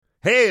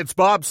Hey, it's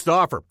Bob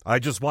Stauffer. I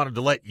just wanted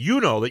to let you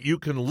know that you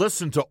can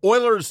listen to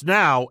Oilers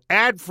Now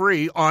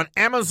ad-free on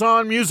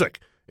Amazon Music,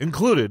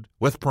 included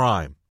with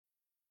Prime.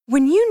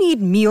 When you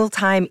need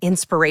mealtime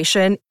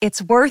inspiration,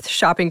 it's worth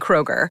shopping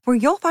Kroger, where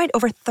you'll find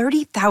over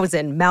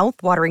 30,000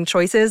 mouth-watering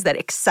choices that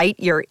excite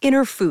your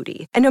inner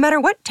foodie. And no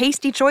matter what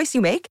tasty choice you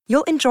make,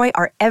 you'll enjoy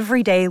our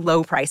everyday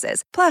low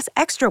prices, plus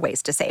extra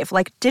ways to save,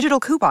 like digital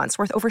coupons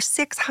worth over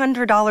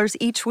 $600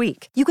 each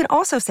week. You can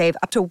also save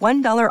up to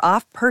 $1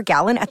 off per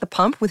gallon at the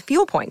pump with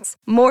fuel points.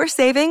 More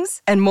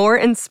savings and more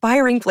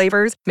inspiring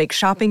flavors make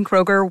shopping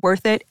Kroger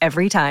worth it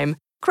every time.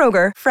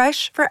 Kroger,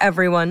 fresh for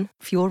everyone.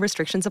 Fuel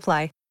restrictions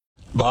apply.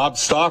 Bob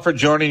Stauffer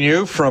joining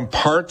you from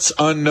parts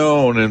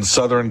unknown in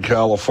Southern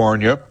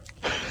California,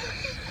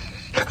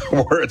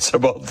 where it's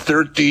about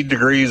 13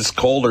 degrees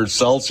colder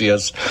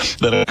Celsius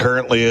than it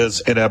currently is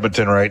in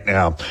Edmonton right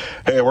now.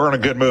 Hey, we're in a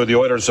good mood. The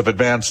Oilers have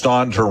advanced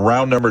on to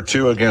round number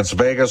 2 against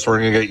Vegas. We're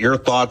going to get your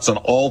thoughts on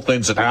all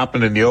things that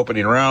happened in the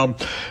opening round.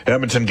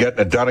 Edmonton getting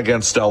it done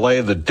against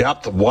LA. The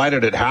depth, why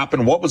did it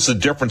happen? What was the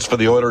difference for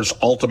the Oilers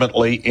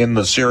ultimately in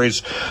the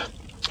series?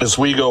 As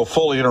we go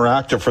fully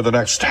interactive for the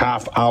next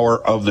half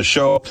hour of the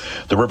show,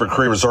 the River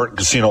Cree Resort and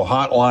Casino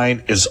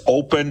hotline is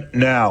open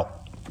now.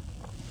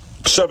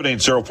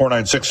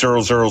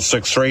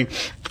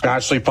 780-496-0063.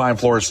 Ashley Fine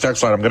Floors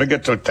text line. I'm going to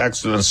get to a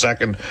text in a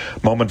second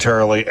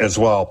momentarily as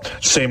well.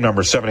 Same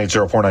number,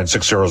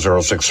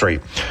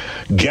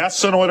 780-496-0063.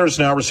 Guests and Oilers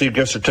Now receive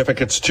gift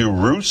certificates to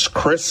Ruth's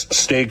Chris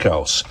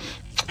Steakhouse.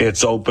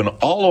 It's open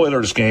all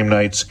Oilers game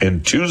nights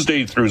and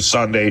Tuesday through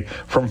Sunday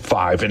from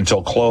 5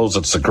 until close.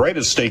 It's the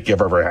greatest steak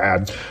you've ever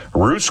had.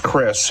 Ruth's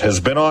Chris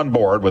has been on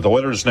board with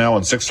Oilers Now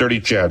and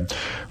 630 Ched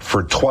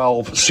for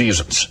 12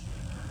 seasons.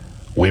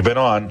 We've been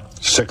on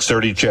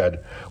 630 Ched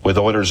with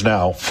Oilers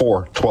Now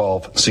for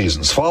 12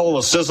 seasons. Follow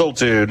the sizzle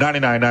to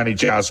 9990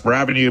 Jasper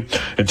Avenue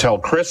and tell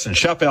Chris and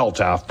Chef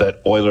Eltaff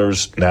that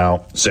Oilers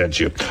Now sent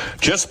you.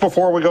 Just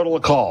before we go to the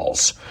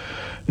calls,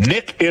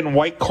 Nick in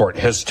Whitecourt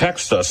has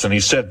texted us, and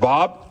he said,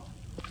 Bob,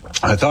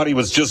 I thought he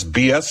was just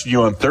BSing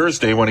you on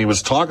Thursday when he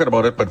was talking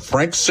about it, but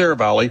Frank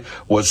Seravalli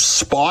was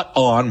spot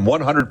on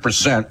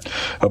 100%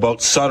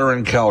 about Sutter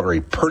and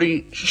Calgary.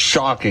 Pretty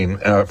shocking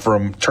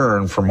from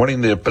winning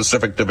the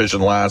Pacific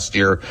Division last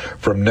year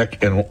from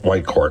Nick in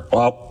Whitecourt.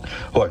 Well,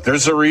 look,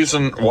 there's a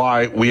reason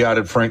why we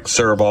added Frank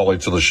Seravalli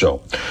to the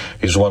show.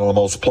 He's one of the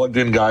most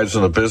plugged-in guys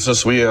in the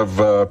business. We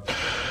have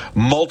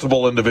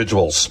multiple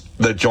individuals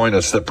that join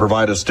us that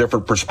provide us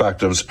different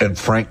perspectives, and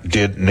Frank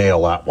did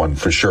nail that one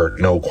for sure,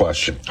 no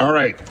question. All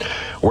right,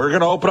 we're going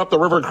to open up the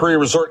River Cree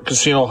Resort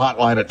Casino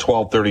hotline at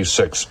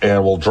 12:36,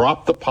 and we'll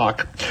drop the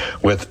puck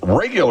with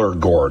regular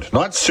Gord,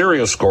 not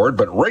serious Gord,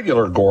 but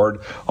regular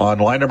Gord on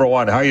line number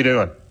 1. How you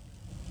doing?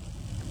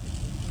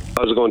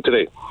 How's it going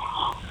today?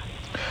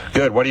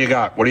 Good. What do you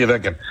got? What are you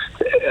thinking?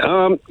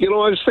 I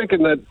was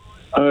thinking that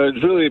I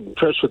was really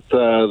impressed with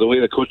the way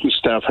the coaching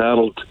staff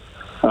handled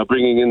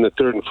bringing in the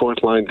third and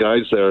fourth line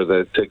guys there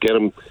to get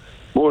them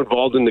more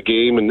involved in the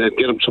game and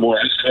get them some more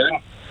ice time.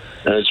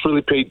 And it's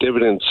really paid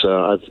dividends.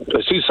 I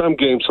see some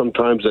games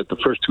sometimes that the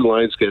first two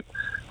lines get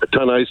a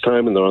ton of ice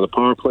time and they're on the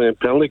power play and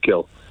penalty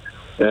kill.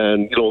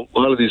 And, a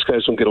lot of these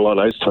guys don't get a lot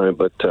of ice time,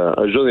 but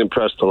I was really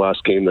impressed the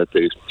last game that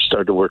they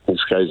started working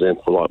these guys in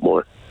a lot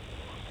more.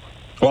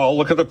 Well,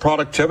 look at the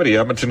productivity.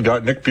 Edmonton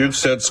got Nick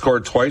Bukestad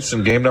scored twice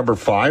in game number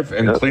 5,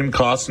 and Clem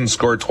Costin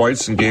scored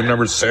twice in game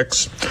number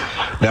 6.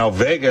 Now,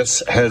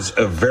 Vegas has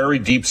a very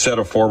deep set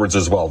of forwards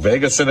as well.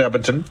 Vegas and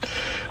Edmonton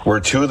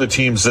were two of the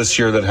teams this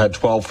year that had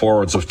 12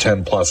 forwards of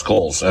 10-plus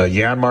goals.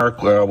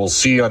 Janmark, we'll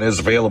see on his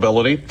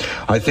availability.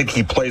 I think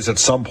he plays at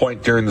some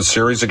point during the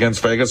series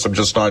against Vegas. I'm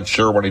just not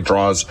sure when he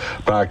draws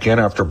back in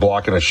after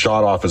blocking a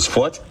shot off his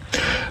foot.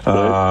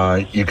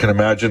 You can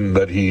imagine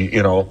that he,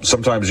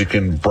 sometimes you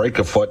can break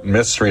a foot and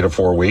miss 3 to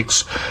 4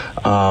 weeks,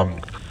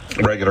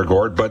 regular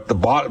Gord. But the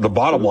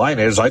bottom line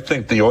is, I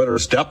think the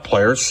Oilers' depth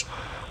players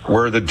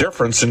were the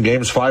difference in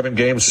games 5 and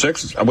game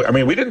 6. I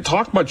mean, we didn't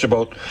talk much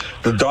about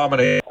the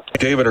dominant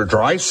David or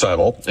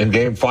Draisaitl in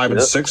game 5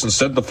 and 6.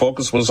 Instead, the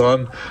focus was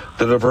on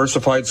the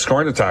diversified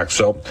scoring attack.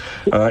 So,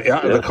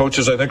 the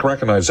coaches, I think,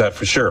 recognize that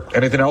for sure.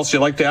 Anything else you'd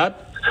like to add?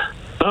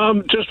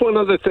 Just one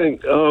other thing.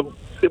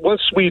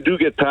 Once we do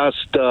get past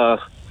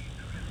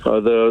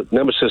the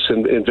nemesis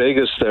in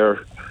Vegas there,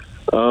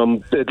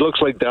 it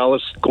looks like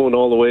Dallas going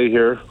all the way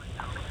here.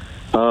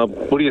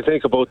 What do you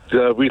think about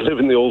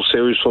reliving the old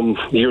series from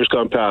years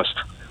gone past?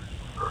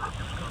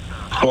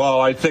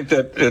 Well, I think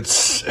that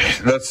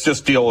let's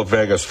just deal with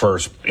Vegas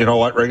first. You know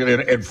what,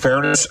 Reagan? In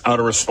fairness, I'm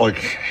going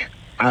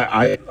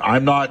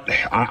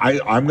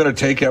to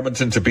take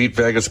Edmonton to beat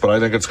Vegas, but I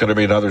think it's going to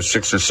be another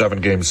 6 or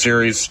 7 game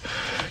series.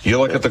 You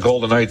look at the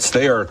Golden Knights;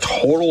 they are a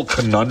total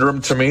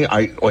conundrum to me.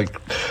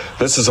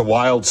 This is a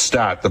wild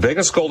stat. The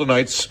Vegas Golden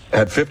Knights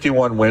had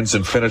 51 wins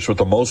and finished with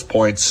the most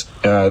points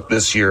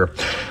this year.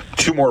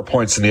 2 more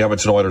points than the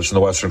Edmonton Oilers in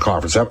the Western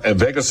Conference. And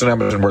Vegas and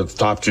Edmonton were the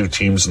top 2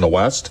 teams in the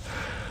West.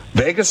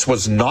 Vegas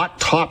was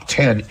not top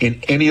 10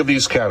 in any of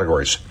these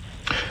categories.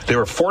 They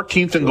were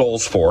 14th in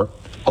goals for,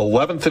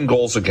 11th in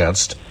goals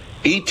against,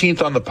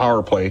 18th on the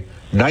power play,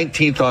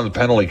 19th on the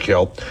penalty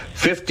kill,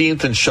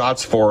 15th in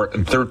shots for,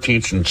 and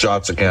 13th in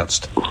shots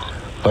against.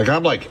 Like,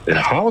 I'm like,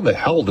 how in the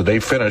hell did they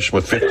finish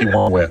with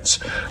 51 wins?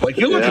 Like,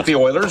 you look at the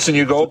Oilers and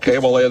you go, okay,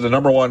 well, they have the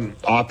number one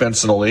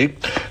offense in the league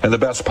and the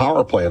best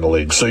power play in the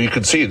league. So you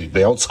can see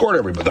they outscored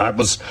everybody. That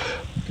was,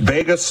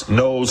 Vegas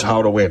knows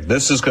how to win.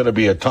 This is going to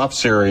be a tough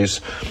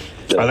series.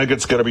 I think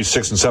it's going to be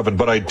 6-7,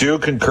 but I do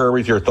concur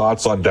with your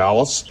thoughts on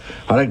Dallas.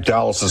 I think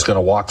Dallas is going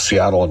to walk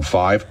Seattle in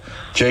 5.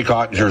 Jake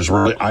Ottinger's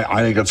really,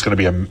 I think it's going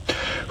to be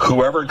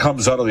whoever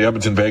comes out of the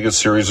Edmonton-Vegas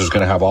series is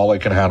going to have all they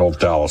can handle with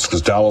Dallas,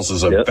 because Dallas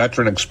is a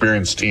veteran,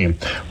 experienced team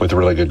with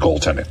really good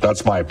goaltending.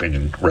 That's my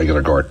opinion,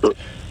 regular Gord.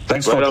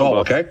 Thanks for the call,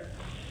 okay?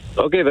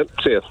 Okay, then.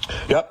 See you.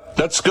 Yep.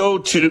 Let's go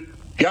to...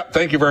 Yep,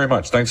 thank you very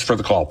much. Thanks for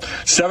the call.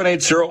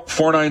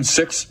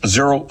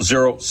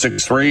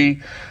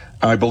 780-496-0063.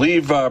 I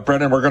believe,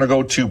 Brendan, we're going to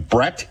go to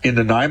Brett in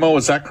Nanaimo.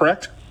 Is that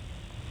correct?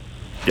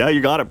 Yeah, you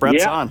got it.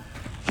 Brett's on.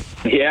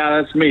 Yeah,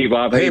 that's me,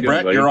 Bob. Hey,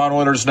 Brett, you're on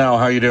Oilers Now.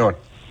 How you doing?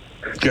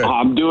 Good.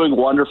 I'm doing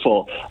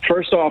wonderful.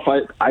 First off,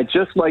 I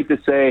just like to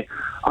say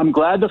I'm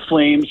glad the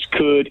Flames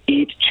could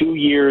eat 2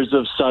 years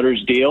of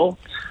Sutter's deal.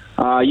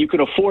 You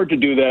could afford to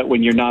do that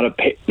when you're not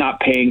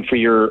paying for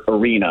your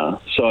arena.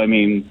 So, I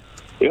mean,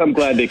 I'm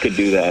glad they could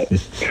do that.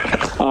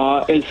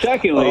 And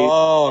secondly...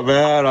 Oh,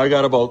 man, I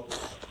got about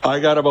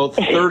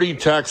 30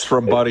 texts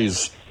from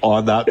buddies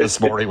on that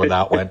this morning when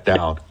that went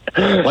down.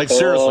 Like,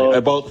 seriously,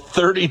 about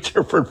 30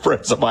 different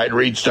friends of mine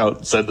reached out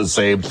and said the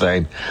same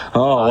thing.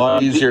 Oh, a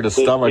lot easier to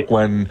stomach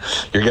when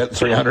you're getting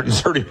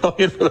 $330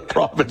 million for the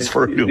province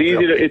for a new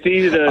building. It's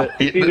easy to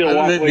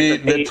walk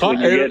away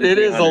from it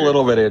is a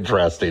little bit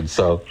interesting.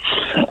 So,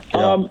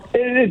 yeah.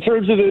 In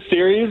terms of this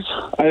series,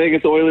 I think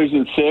it's Oilers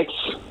in 6.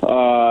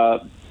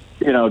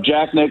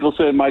 Jack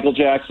Nicholson, Michael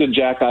Jackson,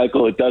 Jack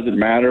Eichel, it doesn't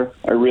matter.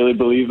 I really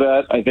believe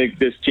that. I think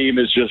this team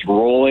is just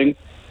rolling.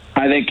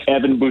 I think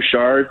Evan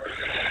Bouchard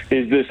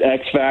is this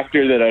X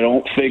factor that I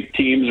don't think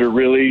teams are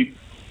really...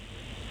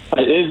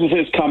 This is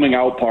his coming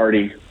out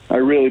party. I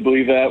really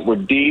believe that. We're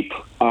deep.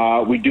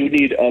 We do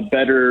need a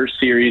better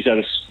series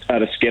out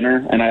of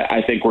Skinner, and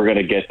I think we're going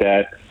to get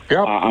that.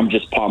 Yep. I'm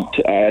just pumped.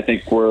 I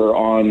think we're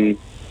on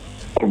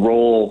a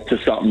roll to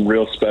something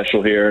real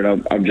special here,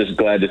 and I'm just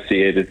glad to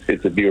see it.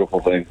 It's a beautiful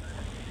thing.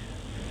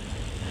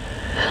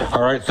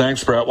 All right,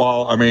 thanks, Brett.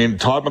 Well, I mean,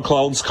 Todd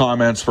McLeod's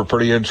comments were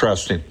pretty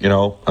interesting. We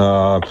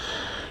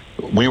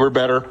were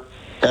better.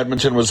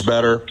 Edmonton was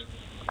better.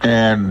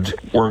 And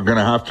we're going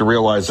to have to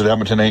realize that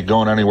Edmonton ain't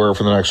going anywhere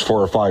for the next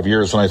 4 or 5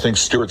 years. And I think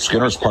Stuart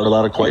Skinner is part of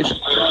that equation.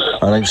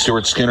 I think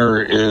Stuart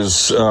Skinner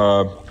is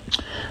a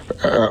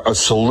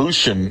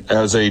solution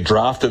as a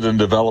drafted and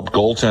developed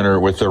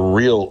goaltender with a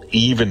real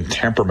even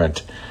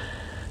temperament.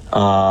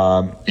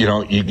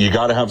 You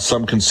got to have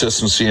some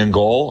consistency in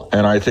goal,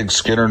 and I think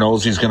Skinner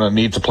knows he's going to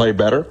need to play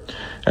better.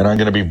 And I'm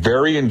going to be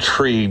very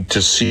intrigued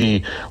to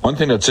see. One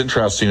thing that's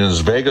interesting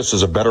is Vegas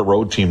is a better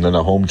road team than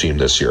a home team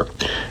this year,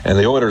 and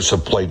the Oilers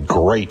have played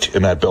great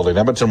in that building.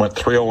 Edmonton went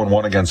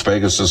 3-0-1 against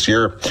Vegas this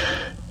year,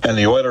 and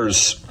the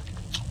Oilers'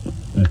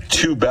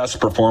 2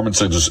 best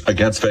performances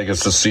against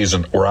Vegas this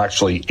season were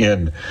actually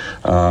in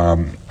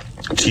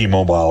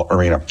T-Mobile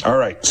Arena. All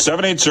right,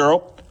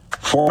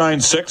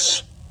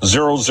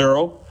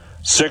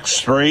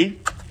 780-496-0063.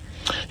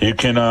 You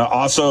can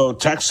also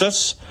text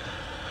us.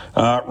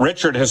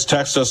 Richard has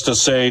texted us to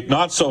say,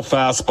 not so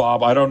fast,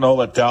 Bob. I don't know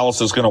that Dallas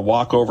is going to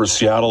walk over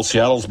Seattle.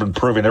 Seattle's been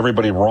proving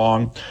everybody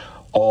wrong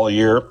all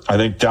year. I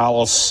think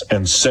Dallas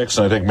and 6,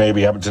 and I think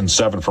maybe Edmonton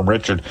 7 from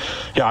Richard.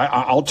 Yeah,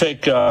 I'll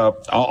take.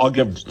 I'll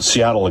give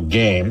Seattle a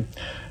game.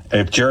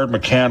 If Jared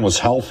McCann was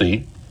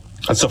healthy,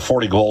 that's a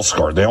 40 goal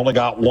score. They only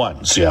got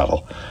 1,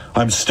 Seattle.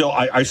 I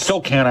still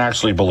can't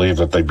actually believe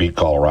that they beat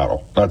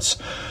Colorado.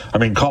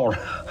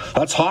 Colorado.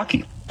 That's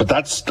hockey. But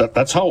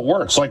that's how it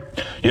works. Like,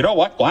 you know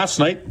what? Last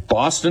night,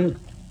 Boston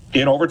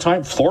in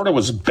overtime, Florida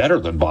was better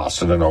than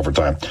Boston in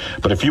overtime.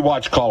 But if you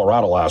watch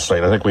Colorado last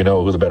night, I think we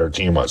know who the better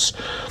team was.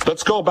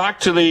 Let's go back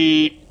to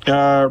the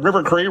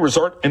River Cree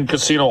Resort and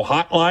Casino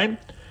hotline.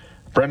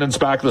 Brendan's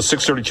back at the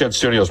 630 CHED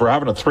Studios. We're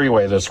having a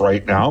 3-way this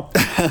right now.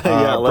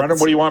 Brendan,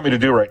 what do you want me to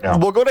do right now?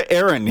 We'll go to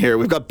Aaron here.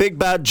 We've got Big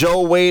Bad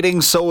Joe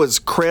waiting. So is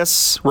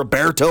Chris.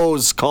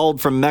 Roberto's called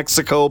from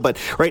Mexico. But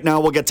right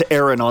now we'll get to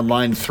Aaron on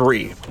line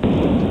 3.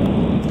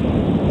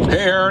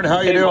 Hey, Aaron,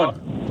 how you doing?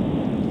 Bob.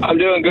 I'm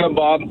doing good,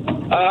 Bob.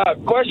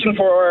 Question.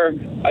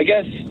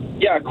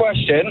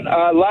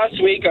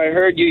 Last week I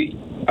heard you.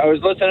 I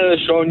was listening to the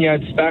show and you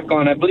had Spec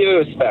on. I believe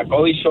it was Spec.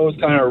 All these shows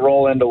kind of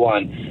roll into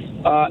one.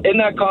 In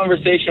that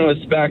conversation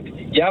with Spec,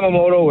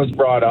 Yamamoto was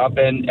brought up,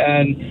 and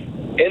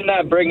in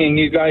that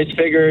you guys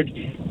figured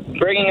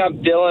bringing up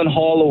Dylan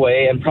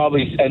Holloway and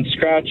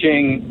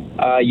scratching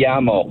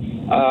Yamo.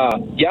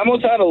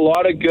 Yamo's had a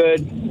lot of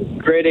good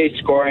grade A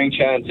scoring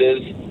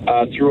chances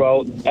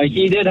throughout.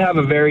 He did have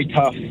a very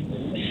tough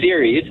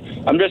series.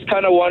 I'm just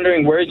kind of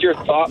wondering, where's your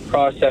thought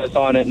process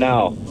on it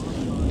now?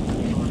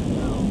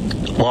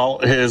 Well,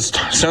 his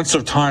sense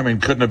of timing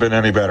couldn't have been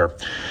any better.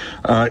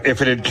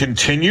 If it had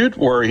continued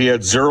where he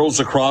had zeros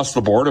across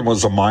the board and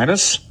was a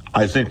minus,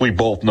 I think we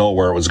both know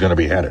where it was going to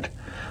be headed.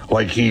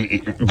 But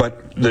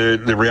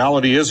the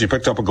reality is, he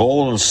picked up a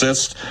goal and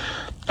assist.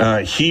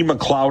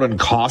 McLeod, and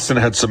Kostin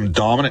had some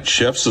dominant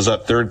shifts as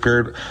that third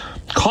period.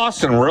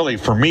 Kostin really,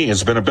 for me,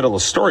 has been a bit of a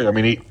story. I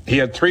mean, he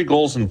had 3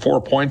 goals and 4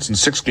 points in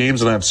 6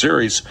 games in that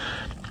series,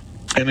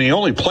 and he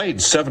only played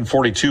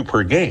 7:42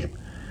 per game.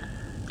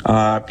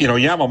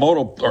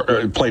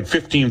 Yamamoto played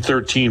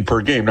 15-13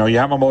 per game. Now,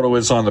 Yamamoto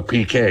is on the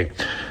PK.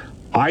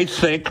 I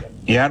think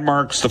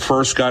Janmark's the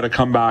first guy to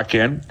come back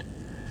in.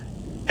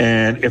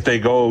 And if they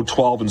go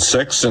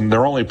 12-6, and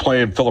they're only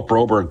playing Philip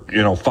Broberg,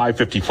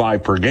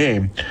 $5.55 per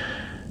game,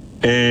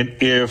 and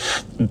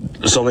if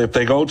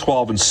they go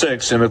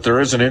 12-6, and if there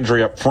is an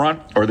injury up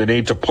front or they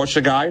need to push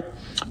a guy,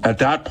 at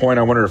that point,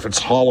 I wonder if it's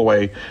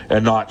Holloway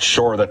and not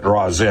Shore that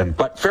draws in.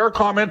 But fair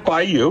comment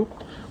by you.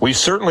 We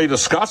certainly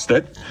discussed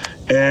it,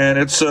 and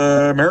it's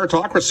a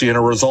meritocracy and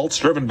a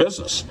results-driven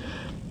business.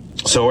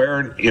 So,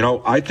 Aaron,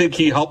 I think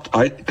he helped.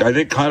 I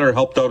think Kyler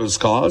helped out his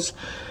cause.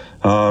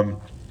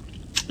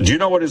 Do you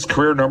know what his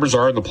career numbers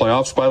are in the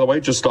playoffs, by the way,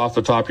 just off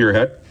the top of your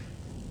head?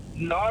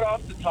 Not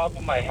off the top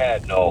of my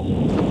head, no.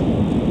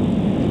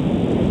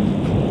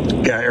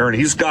 Yeah, Aaron,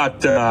 he's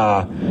got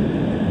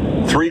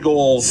 3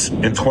 goals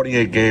in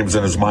 28 games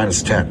and is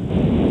minus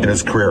 10 in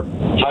his career.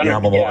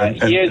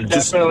 He is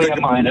definitely a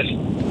minus.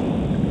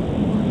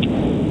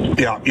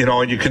 Yeah,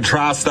 and you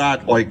contrast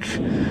that,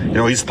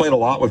 he's played a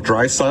lot with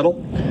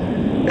Draisaitl.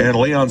 And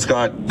Leon's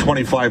got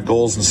 25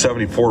 goals and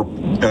 70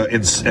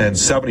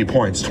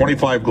 points.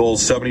 25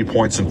 goals, 70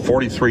 points in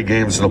 43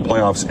 games in the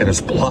playoffs, and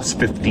is plus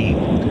 15.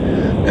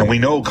 And we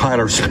know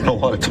Kyler spent a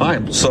lot of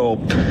time. So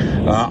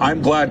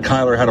I'm glad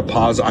Kyler had a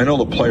pause. I know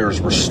the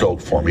players were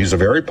stoked for him. He's a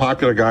very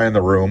popular guy in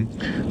the room.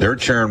 They're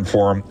cheering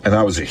for him, and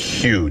that was a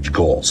huge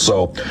goal.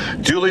 So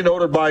duly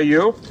noted by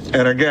you.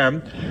 And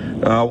again,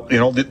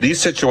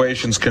 these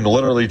situations can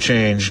literally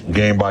change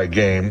game by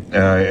game,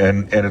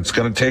 and it's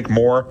going to take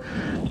more.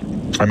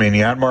 I mean,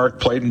 Janmark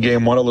played in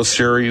game 1 of the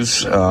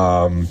series.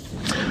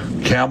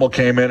 Campbell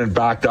came in and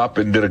backed up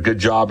and did a good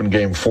job in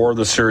game 4 of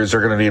the series. They're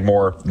going to need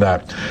more than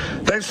that.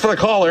 Thanks for the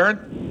call,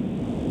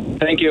 Aaron.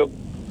 Thank you.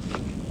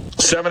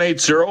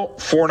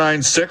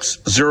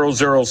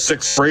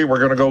 780-496-0063. We're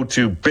going to go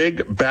to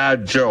Big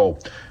Bad Joe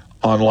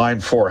on line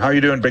 4. How you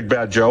doing, Big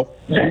Bad Joe?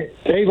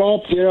 Hey,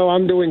 Bob.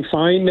 I'm doing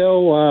fine,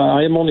 though.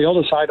 I am on the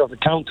other side of the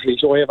country,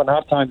 so I have a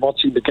hard time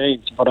watching the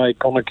games. But I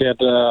gonna get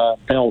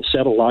Bell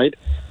satellite,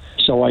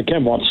 so I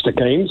can watch the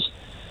games.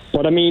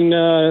 But I mean,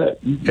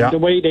 the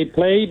way they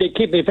play,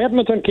 if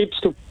Edmonton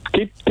keeps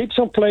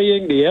on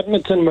playing the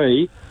Edmonton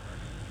way,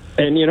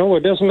 and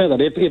it doesn't matter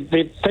if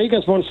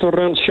Vegas wants to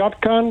run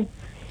shotgun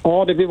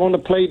or if they want to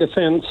play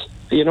defense,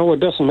 it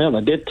doesn't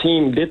matter. That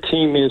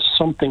team is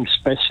something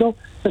special.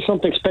 There's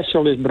something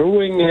special is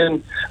brewing,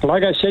 and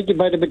like I said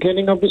by the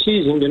beginning of the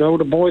season,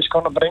 the boys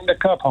gonna bring the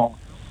cup home.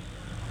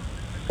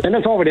 And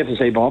that's all we have to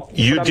say, Bob.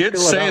 You did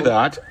say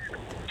that.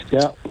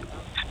 Yeah.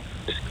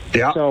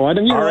 Yeah. So, all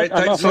right.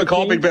 Thanks for the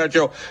call, Big Bad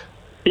Joe.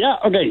 Yeah.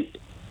 Okay.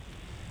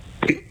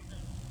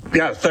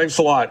 Yeah. Thanks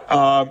a lot.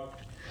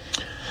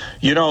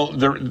 He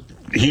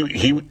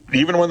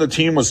even when the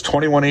team was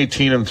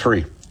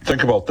 21-18-3.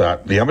 Think about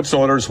that. The Edmonton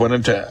Oilers went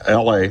into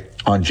L.A.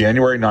 on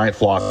January 9th,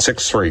 lost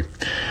 6-3.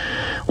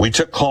 We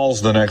took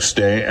calls the next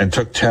day and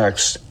took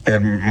texts,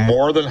 and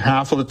more than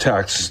half of the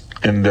texts,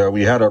 and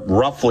we had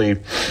roughly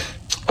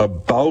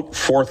about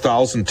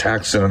 4,000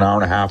 texts in an hour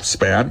and a half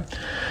span.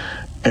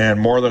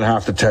 And more than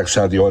half the texts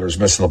had the Oilers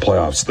missing the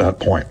playoffs at that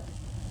point.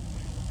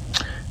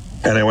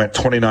 And they went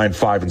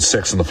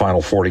 29-5-6 in the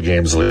final 40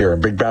 games of the year.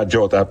 And Big Bad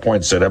Joe at that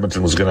point said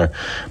Edmonton was going to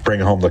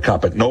bring home the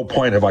cup. At no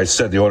point have I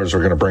said the Oilers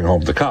were going to bring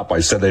home the cup. I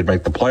said they'd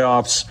make the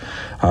playoffs.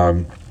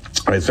 I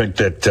think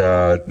that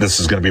this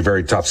is going to be a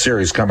very tough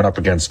series coming up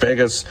against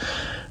Vegas.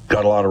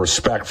 Got a lot of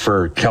respect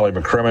for Kelly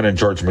McCrimmon and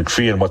George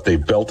McPhee and what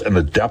they've built and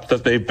the depth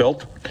that they've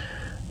built.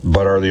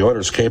 But are the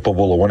Oilers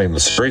capable of winning the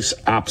series?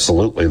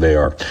 Absolutely they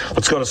are.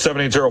 Let's go to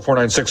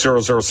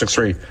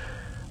 780-496-0063.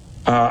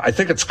 I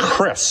think it's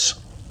Chris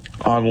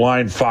on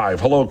line 5.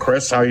 Hello,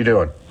 Chris. How are you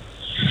doing?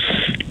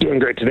 Doing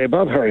great today,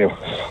 Bob. How are you?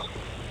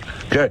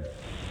 Good.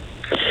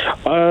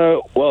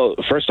 Well,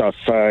 first off,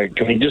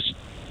 can we just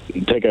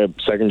take a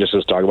second just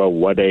to talk about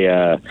what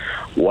a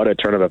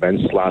turn of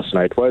events last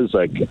night was?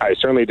 I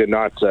certainly did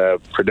not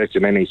predict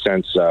in any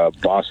sense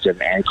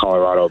Boston and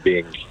Colorado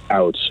being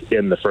out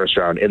in the first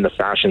round in the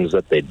fashions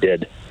that they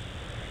did.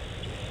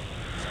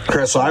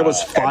 Chris, I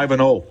was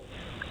 5-0.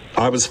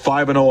 I was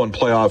 5-0 in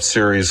playoff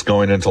series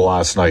going into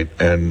last night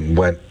and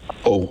went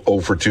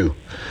 0 for 2.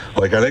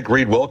 I think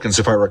Reed Wilkins,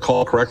 if I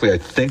recall correctly, I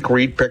think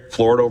Reed picked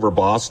Florida over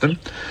Boston.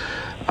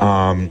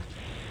 And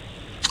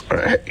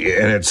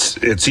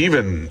it's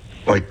even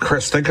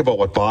Chris, think about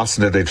what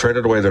Boston did. They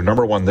traded away their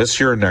number 1 this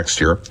year and next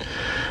year.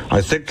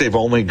 I think they've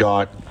only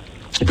got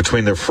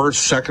between their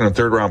first, second, and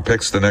third round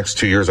picks the next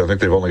 2 years. I think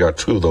they've only got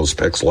 2 of those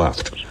picks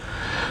left.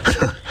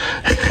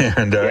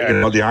 And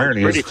the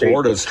irony is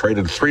Florida's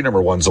traded 3 number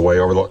 1s away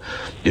over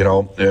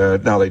the.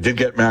 Now they did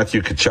get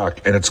Matthew Tkachuk,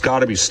 and it's got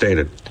to be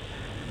stated.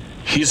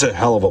 he's a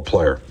hell of a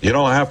player. You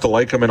don't have to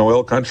like him in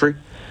oil country.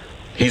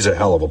 He's a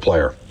hell of a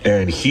player.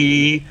 And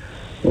he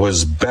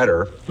was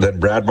better than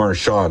Brad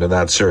Marchand in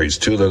that series,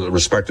 two of the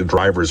respected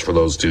drivers for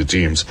those two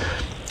teams.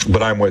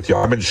 But I'm with you.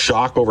 I'm in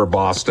shock over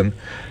Boston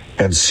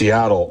and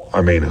Seattle.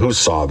 I mean, who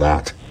saw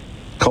that?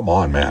 Come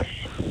on, man.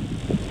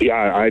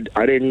 Yeah,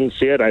 I didn't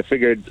see it. I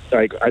figured,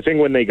 I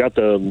think when they got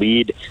the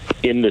lead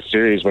in the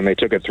series, when they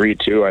took it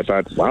 3-2, I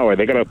thought, wow, are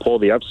they going to pull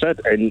the upset?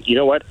 And you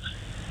know what?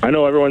 I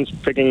know everyone's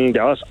picking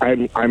Dallas.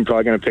 I'm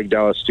probably going to pick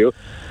Dallas too.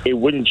 It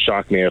wouldn't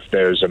shock me if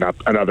there's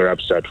another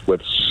upset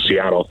with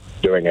Seattle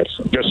doing it,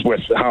 just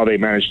with how they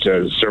managed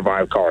to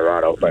survive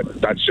Colorado.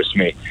 But that's just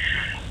me.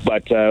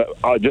 But I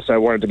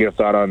wanted to give a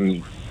thought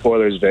on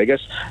Oilers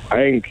Vegas.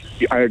 I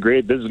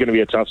agree. This is going to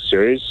be a tough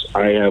series.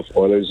 I have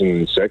Oilers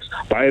in 6,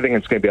 but I think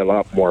it's going to be a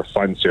lot more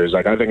fun series.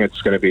 I think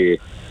it's going to be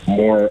a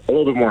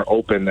little bit more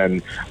open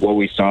than what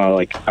we saw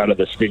out of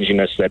the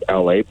stinginess that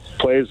LA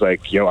plays. I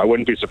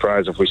wouldn't be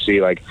surprised if we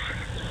see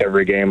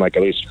every game at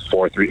least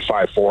 4-3,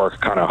 5-4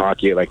 kind of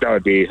hockey. That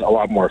would be a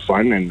lot more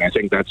fun, and I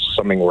think that's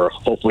something we're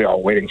hopefully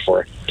all waiting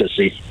for to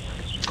see.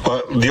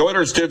 The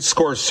Oilers did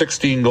score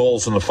 16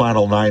 goals in the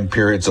final 9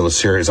 periods of the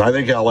series. I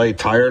think LA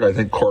tired. I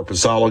think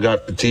Korpisalo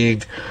got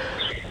fatigued.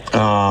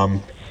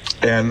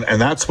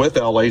 And that's with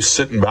LA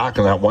sitting back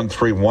in that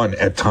 1-3-1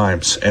 at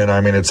times. And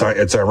I mean, it's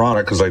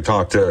ironic because I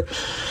talked to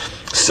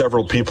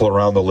several people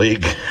around the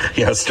league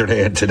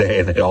yesterday and today,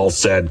 and they all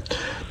said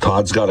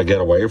Todd's got to get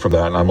away from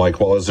that. And I'm like,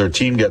 well, as their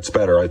team gets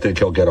better, I think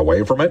he'll get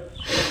away from it.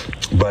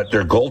 But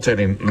their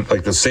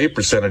goaltending, the save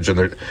percentage, and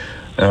their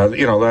I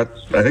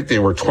think they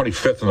were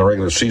 25th in the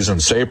regular season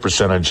save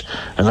percentage,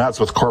 and that's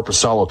with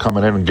Korpisalo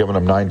coming in and giving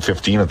them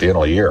 .915 at the end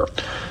of the year.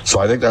 So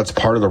I think that's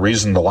part of the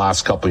reason the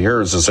last couple of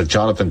years is that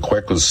Jonathan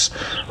Quick was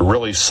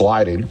really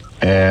sliding,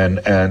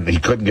 and he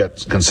couldn't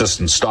get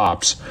consistent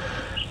stops.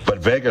 But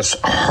Vegas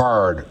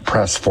hard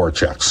press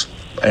forechecks,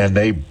 and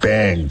they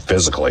bang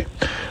physically.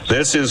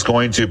 This is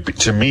going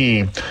to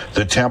me,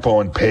 the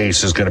tempo and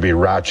pace is going to be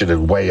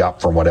ratcheted way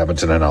up from what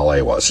Edmonton and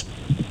LA was.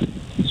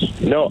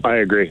 No, I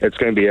agree. It's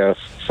going to be a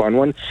fun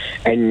one.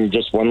 And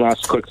just one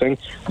last quick thing,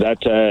 that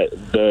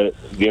the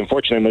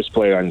unfortunate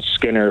misplay on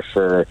Skinner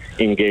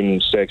in Game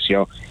 6.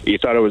 You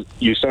said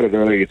it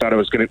earlier. You thought if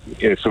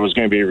it was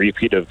going to be a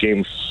repeat of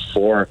Game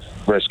 4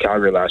 versus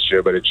Calgary last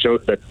year, but it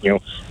showed that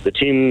the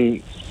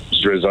team's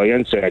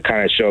resilience, and it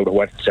kind of showed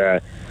what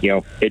it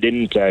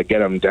didn't get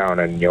them down,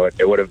 and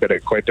it would have been a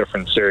quite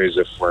different series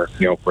if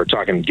we're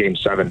talking Game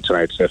 7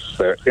 tonight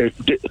if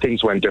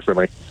things went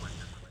differently.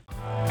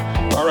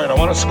 All right, I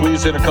want to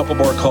squeeze in a couple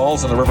more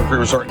calls on the River Cree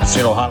Resort and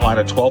Casino hotline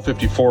at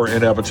 12:54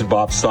 in Edmonton.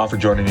 Bob Stauffer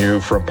joining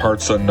you from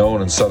parts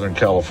unknown in Southern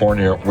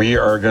California. We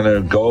are going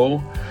to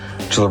go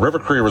to the River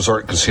Cree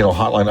Resort and Casino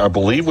hotline. I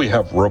believe we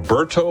have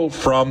Roberto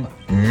from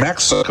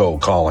Mexico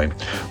calling.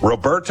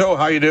 Roberto,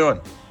 how you doing?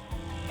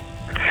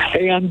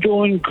 Hey, I'm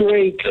doing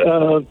great.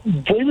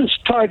 Buenas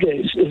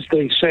tardes, as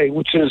they say,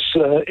 which is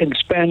in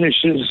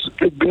Spanish is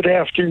good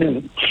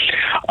afternoon.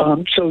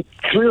 So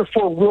 3 or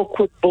 4 real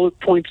quick bullet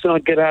points, and I'll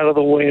get out of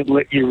the way and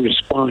let you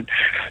respond.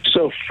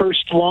 So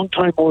first,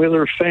 longtime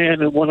Oiler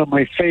fan, and one of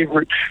my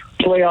favorite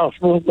playoff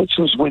moments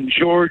was when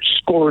George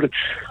scored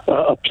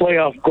a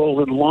playoff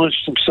goal and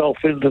launched himself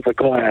into the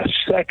glass.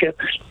 Second,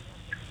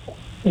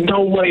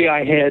 no way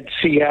I had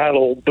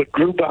Seattle, but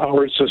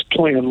Grubauer was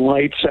playing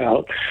lights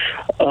out.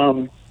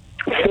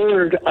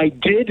 Third, I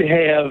did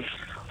have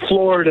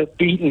Florida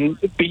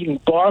beating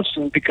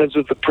Boston because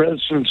of the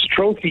President's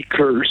Trophy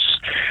curse.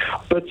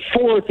 But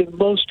fourth and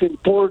most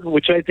important,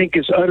 which I think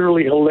is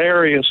utterly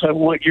hilarious, I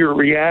want your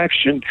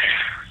reaction.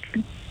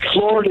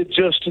 Florida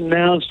just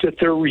announced that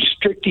they're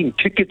restricting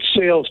ticket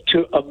sales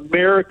to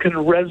American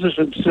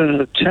residents in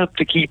an attempt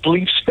to keep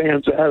Leafs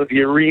fans out of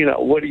the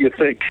arena. What do you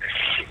think?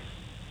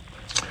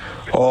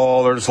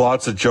 Oh, there's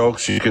lots of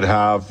jokes you could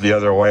have the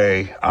other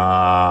way.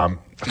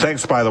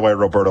 Thanks, by the way,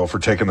 Roberto, for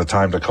taking the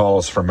time to call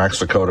us from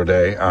Mexico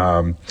today.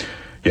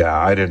 Yeah,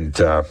 I didn't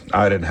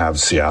have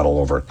Seattle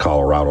over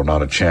Colorado,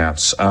 not a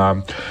chance.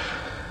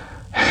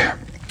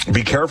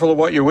 Be careful of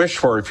what you wish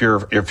for if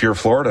you're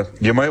Florida.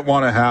 You might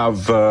want to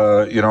have,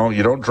 you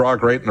don't draw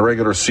great in the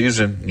regular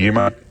season. You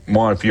might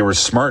want, if you were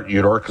smart,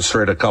 you'd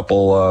orchestrate a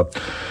couple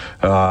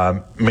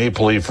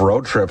Maple Leaf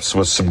road trips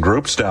with some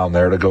groups down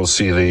there to go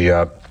see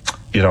the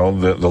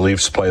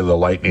Leafs play the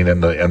Lightning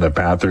and the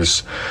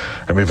Panthers.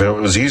 I mean, if it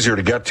was easier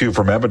to get to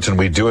from Edmonton,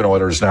 we'd do an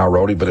Oilers Now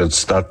roadie, but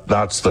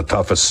that's the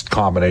toughest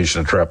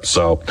combination of trips.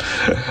 So,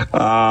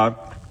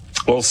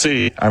 we'll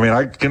see. I mean,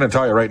 I'm going to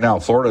tell you right now,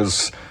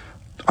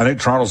 I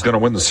think Toronto's going to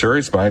win the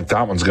series, but I think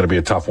that one's going to be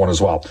a tough one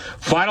as well.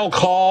 Final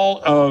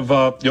call of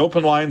the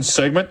open line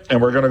segment,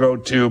 and we're going to go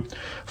to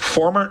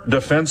former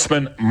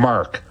defenseman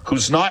Mark,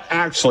 who's not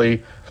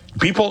actually...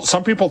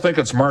 Some people think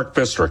it's Mark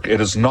Fistrick. It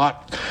is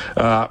not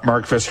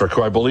Mark Fistrick,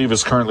 who I believe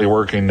is currently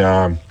working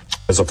as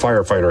a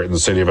firefighter in the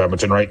city of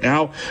Edmonton right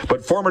now.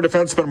 But former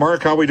defenseman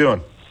Mark, how are we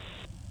doing?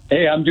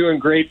 Hey, I'm doing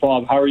great,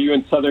 Bob. How are you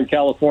in Southern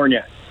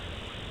California?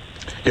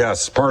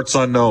 Yes, parts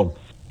unknown.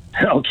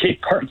 Okay,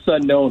 parts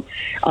unknown.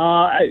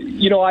 I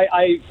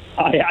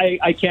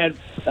can't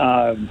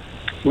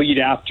lead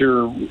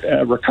after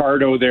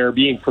Ricardo there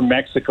being from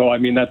Mexico. I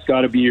mean, that's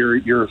got to be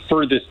your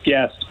furthest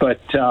guest. But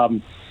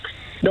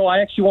no, I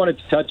actually wanted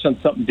to touch on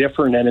something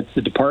different, and it's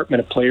the Department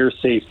of Player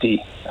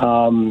Safety. I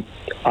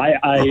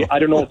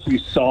don't know if you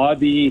saw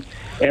the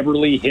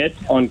Eberle hit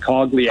on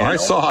Cogliano. I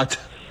saw it.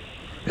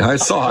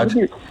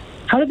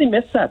 How did they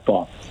miss that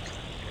ball?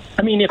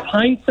 I mean, if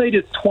hindsight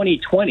is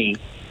 20/20,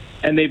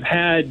 and they've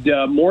had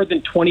more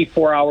than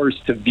 24 hours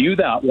to view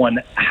that one,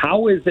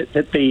 how is it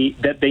that they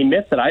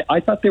missed it? I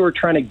thought they were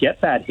trying to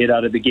get that hit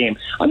out of the game.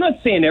 I'm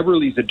not saying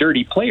Eberle's a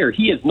dirty player.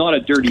 He is not a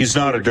dirty player. He's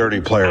not a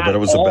dirty player, but it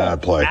was a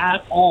bad play.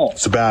 At all.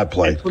 It's a bad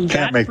play.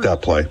 Can't make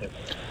that play.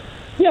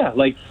 Yeah,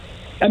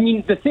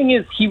 the thing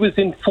is, he was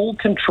in full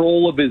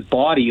control of his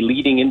body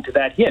leading into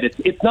that hit.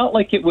 It's not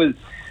like it was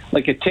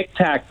like a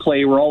tic-tac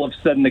play where all of a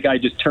sudden the guy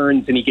just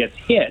turns and he gets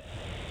hit.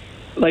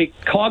 Like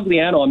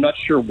Cogliano, I'm not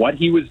sure what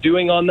he was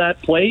doing on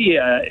that play.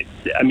 That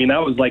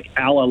was like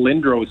a la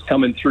Lindros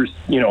coming through,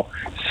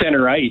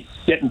 center ice,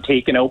 getting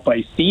taken out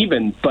by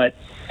Stevens, but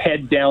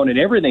head down and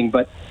everything.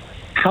 But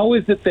how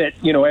is it that,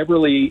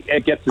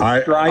 Eberle gets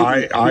a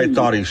stride? I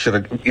thought he should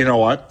have. You know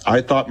what? I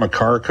thought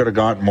Makar could have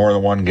gotten more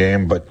than one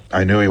game, but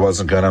I knew he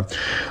wasn't going to.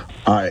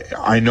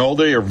 I know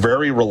they are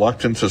very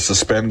reluctant to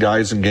suspend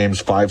guys in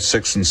games 5,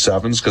 6, and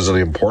 7s because of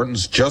the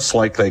importance, just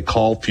like they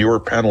call fewer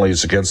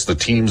penalties against the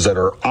teams that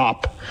are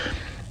up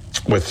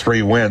with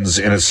 3 wins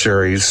in a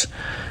series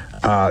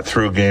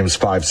through games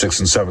 5, 6,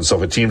 and 7. So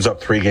if a team's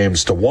up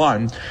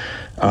 3-1,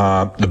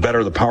 the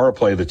better the power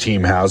play the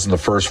team has in the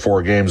first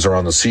 4 games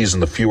around the season,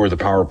 the fewer the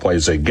power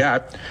plays they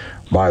get.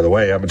 By the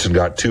way, Edmonton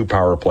got 2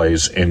 power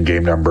plays in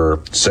game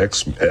number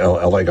 6.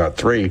 LA got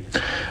 3.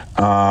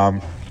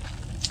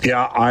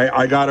 Yeah,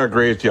 I got to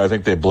agree with you. I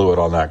think they blew it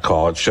on that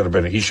call. He should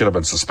have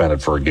been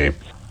suspended for a game.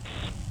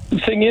 The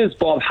thing is,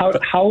 Bob,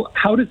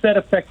 how does that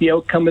affect the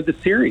outcome of the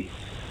series?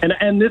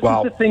 And this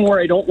is the thing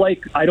where I don't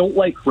like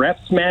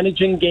refs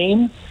managing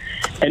games.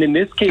 And in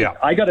this case,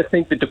 I got to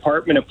think the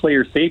Department of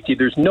Player Safety,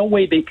 there's no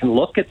way they can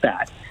look at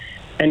that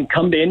and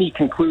come to any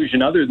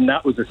conclusion other than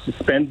that was a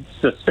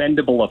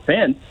suspendable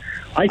offense.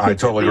 I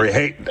totally agree.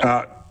 Hey,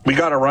 we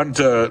got to run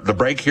to the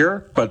break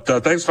here, but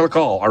thanks for the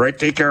call. All right,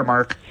 take care,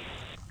 Mark.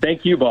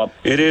 Thank you, Bob.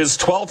 It is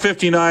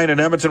 12:59 in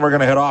Edmonton. We're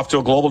going to head off to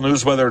a global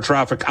news weather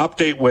traffic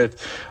update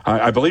with,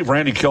 I believe,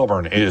 Randy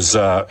Kilburn is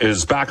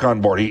back on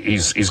board.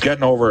 He's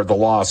getting over the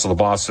loss of the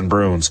Boston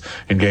Bruins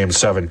in Game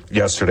 7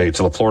 yesterday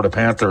to the Florida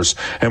Panthers.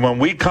 And when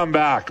we come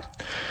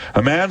back,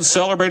 a man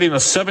celebrating a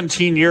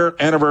 17-year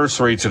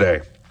anniversary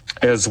today,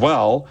 as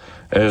well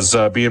as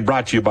being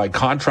brought to you by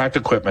Contract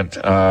Equipment,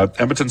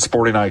 Edmonton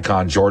sporting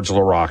icon George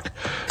Laraque.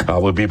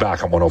 We'll be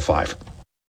back on 105.